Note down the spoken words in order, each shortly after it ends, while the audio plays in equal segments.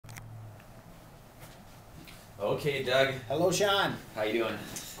Okay, Doug. Hello, Sean. How you doing?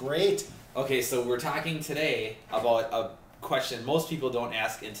 Great. Okay, so we're talking today about a question most people don't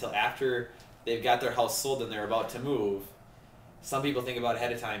ask until after they've got their house sold and they're about to move. Some people think about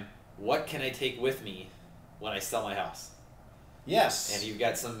ahead of time, what can I take with me when I sell my house? Yes. And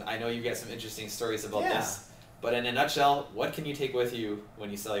I know you've got some interesting stories about Yeah. this. But in a nutshell, what can you take with you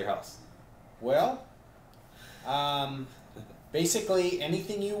when you sell your house? Well, basically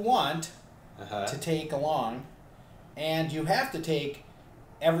anything you want to take along, and you have to take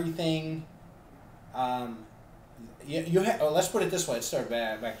everything. Let's put it this way. Let's start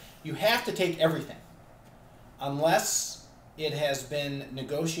back. You have to take everything, unless it has been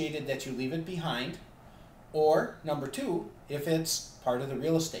negotiated that you leave it behind, or number two, if it's part of the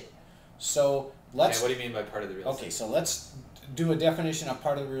real estate. So let's. Okay, what do you mean by part of the real estate? Okay, so let's do a definition of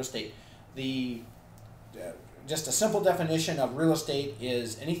part of the real estate. Just a simple definition of real estate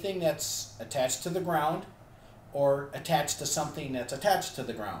is anything that's attached to the ground or attached to something that's attached to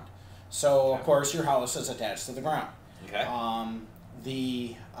the ground. So, of course, your house is attached to the ground. Okay.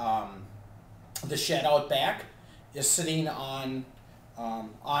 The shed out back is sitting on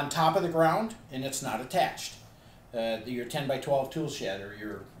top of the ground, and it's not attached. Your 10 by 12 tool shed or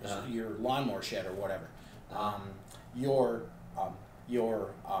your lawnmower shed or whatever. Your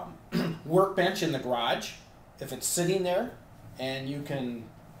workbench in the garage, if it's sitting there and you can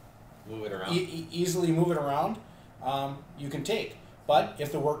move it around. Easily move it around, you can take. But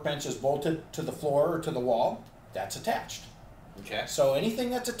if the workbench is bolted to the floor or to the wall, that's attached. Okay. So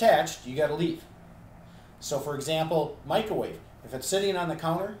anything that's attached, you got to leave. So for example, microwave. If it's sitting on the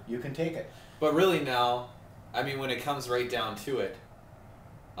counter, you can take it. But really now, I mean, when it comes right down to it,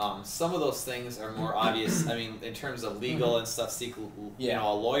 some of those things are more obvious. I mean, in terms of legal and stuff, seek a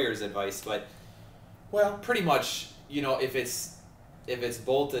lawyer's advice. But pretty much, if it's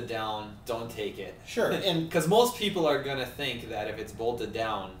bolted down, don't take it. Sure, and because most people are gonna think that if it's bolted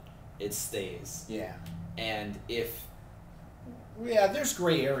down, it stays. Yeah. And if there's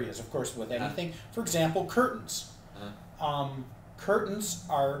gray areas, of course, with anything. For example, curtains. Curtains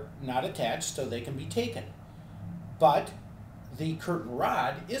are not attached, so they can be taken, but the curtain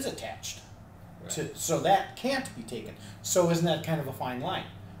rod is attached, so that can't be taken. So isn't that kind of a fine line?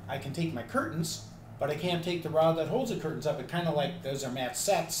 I can take my curtains, but I can't take the rod that holds the curtains up. It kind of like those are mat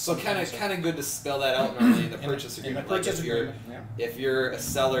sets. So kind of good to spell that out normally in the purchase agreement. If you're a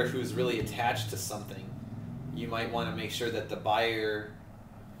seller who's really attached to something, you might want to make sure that the buyer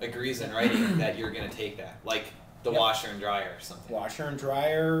agrees in writing that you're going to take that, like the washer and dryer or something. Washer and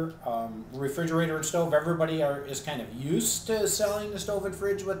dryer, refrigerator and stove. Everybody is kind of used to selling the stove and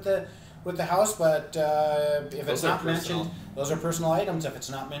fridge with the house, but if it's not mentioned, those are personal items. If it's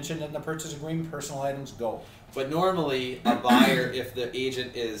not mentioned in the purchase agreement, personal items go. But normally, a buyer, if the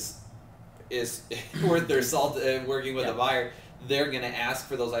agent is worth their salt working with a buyer, they're going to ask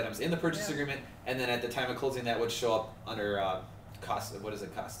for those items in the purchase agreement, and then at the time of closing, that would show up under cost of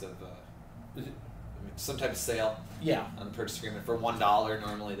some type of sale. Yeah. On the purchase agreement for $1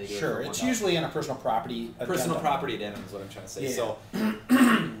 normally they do. Sure, it's usually in a personal property. Personal property addendum is what I'm trying to say. Yeah.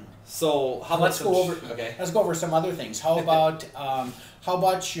 So how let's go over. Okay. Let's go over some other things. How about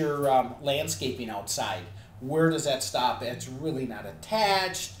your landscaping outside? Where does that stop? It's really not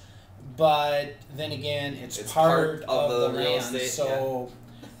attached, but then again, it's part of the real land. Estate, so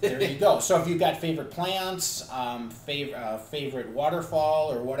there you go. So if you've got favorite plants, favorite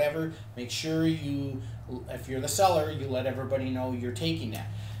waterfall or whatever, make sure if you're the seller, you let everybody know you're taking that.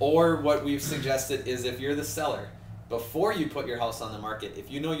 Or what we've suggested is if you're the seller, before you put your house on the market, if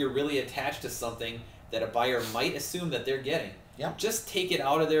you know you're really attached to something that a buyer might assume that they're getting, just take it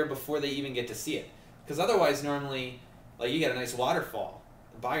out of there before they even get to see it. Because otherwise, normally, like you get a nice waterfall.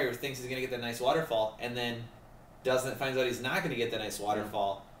 The buyer thinks he's going to get that nice waterfall and then finds out he's not going to get the nice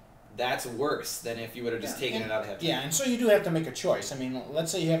waterfall. That's worse than if you would have just taken it out ahead of time. Yeah, and so you do have to make a choice. I mean,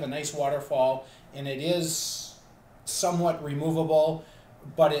 let's say you have a nice waterfall and it is somewhat removable,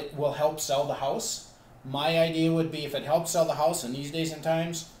 but it will help sell the house. My idea would be if it helps sell the house in these days and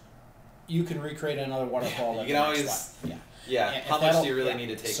times, you can recreate another waterfall. You can always, how much do you really need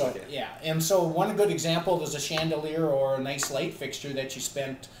to take with it? Yeah, and so one good example is a chandelier or a nice light fixture that you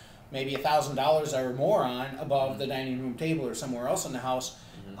spent maybe $1,000 or more on above the dining room table or somewhere else in the house.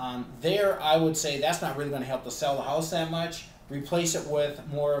 There, I would say that's not really going to help to sell the house that much. Replace it with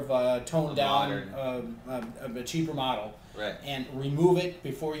more of a toned down, a cheaper model. Right. And remove it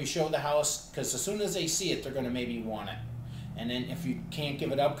before you show the house, because as soon as they see it, they're going to maybe want it. And then if you can't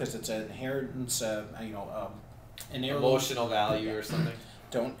give it up because it's an inheritance, an heirloom, emotional value or something.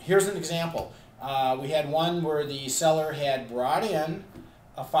 Here's an example. We had one where the seller had brought in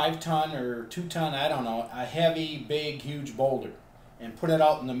a 5-ton or 2-ton, I don't know, a heavy, big, huge boulder, and put it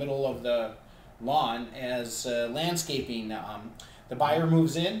out in the middle of the lawn as landscaping. The buyer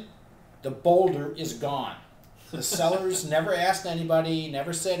moves in, the boulder is gone. The sellers never asked anybody,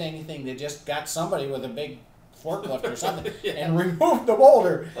 never said anything. They just got somebody with a big forklift or something and removed the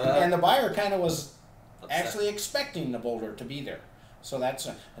boulder. And the buyer kind of was actually expecting the boulder to be there. So that's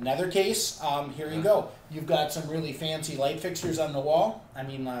another case. Here you go. You've got some really fancy light fixtures on the wall. I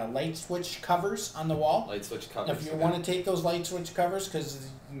mean, light switch covers on the wall. Light switch covers. If you want to take those light switch covers, because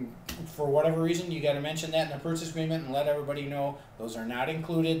for whatever reason you got to mention that in the purchase agreement and let everybody know those are not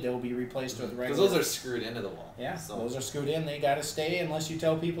included. They'll be replaced with regular. Because those are screwed into the wall. Yeah, so those are screwed in. They got to stay unless you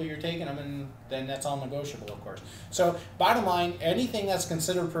tell people you're taking them, and then that's all negotiable, of course. So bottom line, anything that's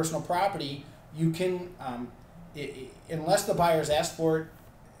considered personal property, you can. Unless the buyers ask for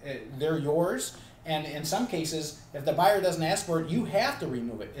it, they're yours. And in some cases, if the buyer doesn't ask for it, you have to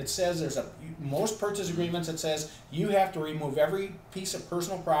remove it. It says most purchase agreements, it says you have to remove every piece of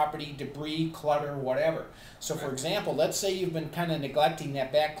personal property, debris, clutter, whatever. So for example, let's say you've been kind of neglecting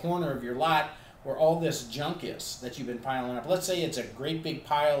that back corner of your lot where all this junk is that you've been piling up. Let's say it's a great big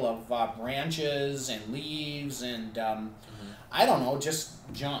pile of branches and leaves and I don't know, just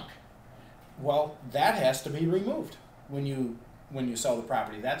junk. Well, that has to be removed when you sell the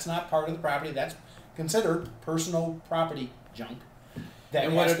property. That's not part of the property. That's considered personal property junk.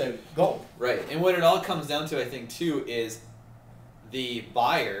 That has to go. Right. And what it all comes down to, I think, too, is the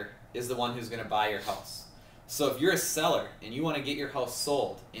buyer is the one who's going to buy your house. So if you're a seller and you want to get your house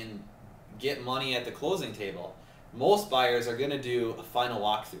sold and get money at the closing table, most buyers are going to do a final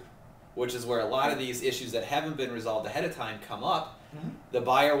walkthrough, which is where a lot of these issues that haven't been resolved ahead of time come up. The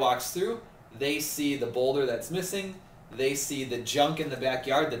buyer walks through. They see the boulder that's missing. They see the junk in the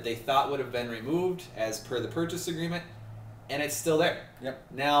backyard that they thought would have been removed as per the purchase agreement, and it's still there. Yep.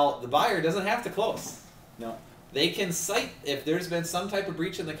 Now, the buyer doesn't have to close. No. They can cite, if there's been some type of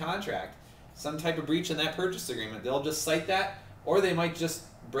breach in the contract, some type of breach in that purchase agreement, they'll just cite that, or they might just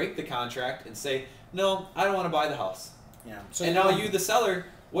break the contract and say, no, I don't want to buy the house. Yeah. So and now you, the seller,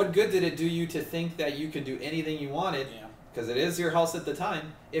 what good did it do you to think that you could do anything you wanted? Yeah. Because it is your house at the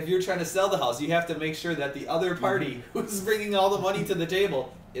time. If you're trying to sell the house, you have to make sure that the other party who's bringing all the money to the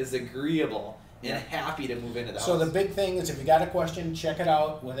table is agreeable and happy to move into the house. So the big thing is, if you got a question, check it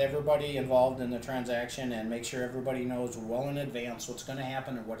out with everybody involved in the transaction and make sure everybody knows well in advance what's going to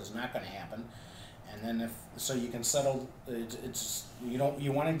happen and what is not going to happen. And then so you can settle.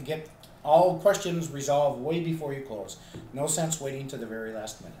 You want to get all questions resolved way before you close. No sense waiting to the very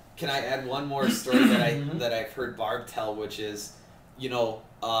last minute. Can I add one more story that I've heard Barb tell, which is, a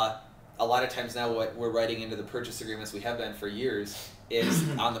lot of times now what we're writing into the purchase agreements, we have been for years, is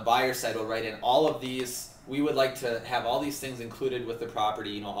on the buyer side we'll write in all of these. We would like to have all these things included with the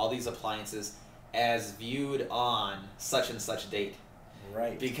property, all these appliances as viewed on such and such date.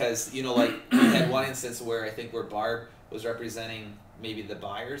 Right. Because, like we had one instance where I think where Barb was representing maybe the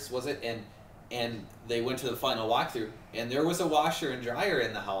buyers, was it? And they went to the final walkthrough, and there was a washer and dryer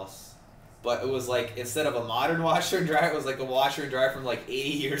in the house, but it was like, instead of a modern washer and dryer, it was like a washer and dryer from like 80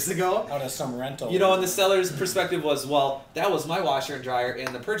 years ago. Out of some rental. And the seller's perspective was, well, that was my washer and dryer,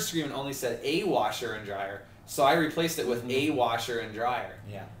 and the purchase agreement only said a washer and dryer, so I replaced it with a washer and dryer.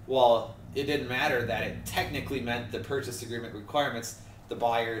 Yeah. Well, it didn't matter that it technically meant the purchase agreement requirements. The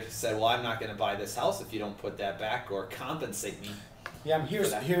buyer said, well, I'm not going to buy this house if you don't put that back or compensate me. Yeah,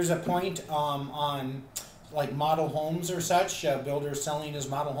 here's a point on like model homes or such. Builders selling his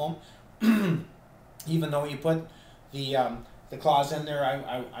model home, even though you put the clause in there,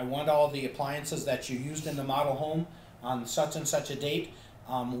 I want all the appliances that you used in the model home on such and such a date.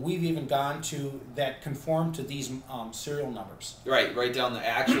 We've even gone to that conform to these serial numbers. Right, write down the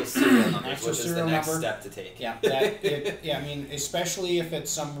actual serial numbers, which is the next step to take. Yeah, I mean, especially if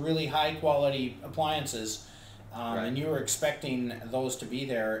it's some really high quality appliances. Right. And you were expecting those to be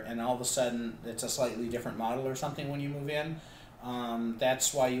there, and all of a sudden it's a slightly different model or something when you move in.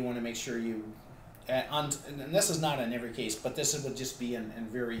 That's why you want to make sure you, and this is not in every case, but this would just be in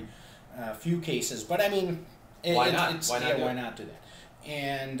very few cases. But I mean, why not? Why not do that?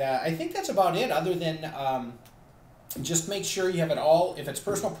 And I think that's about it, other than just make sure you have it all. If it's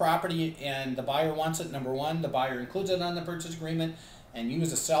personal property and the buyer wants it, number one, the buyer includes it on the purchase agreement. And you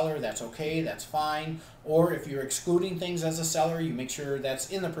as a seller, that's okay, that's fine. Or if you're excluding things as a seller, you make sure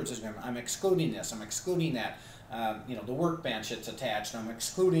that's in the purchase agreement. I'm excluding this, I'm excluding that. The workbench that's attached, I'm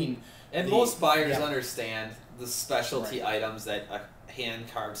excluding. And most buyers understand the specialty items that a hand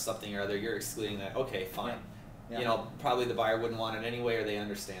carved something or other, you're excluding that. Okay, fine. Yeah. Yeah. Probably the buyer wouldn't want it anyway, or they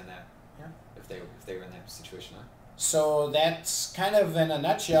understand that. Yeah. If they were in that situation. Huh? So that's kind of in a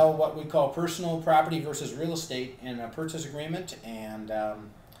nutshell what we call personal property versus real estate in a purchase agreement, and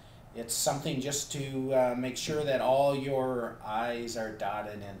it's something just to make sure that all your I's are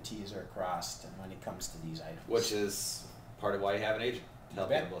dotted and T's are crossed when it comes to these items. Which is part of why you have an agent to help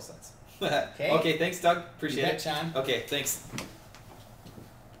you on both sides. Okay. Okay, thanks, Doug. Appreciate it. Sean. Okay, thanks.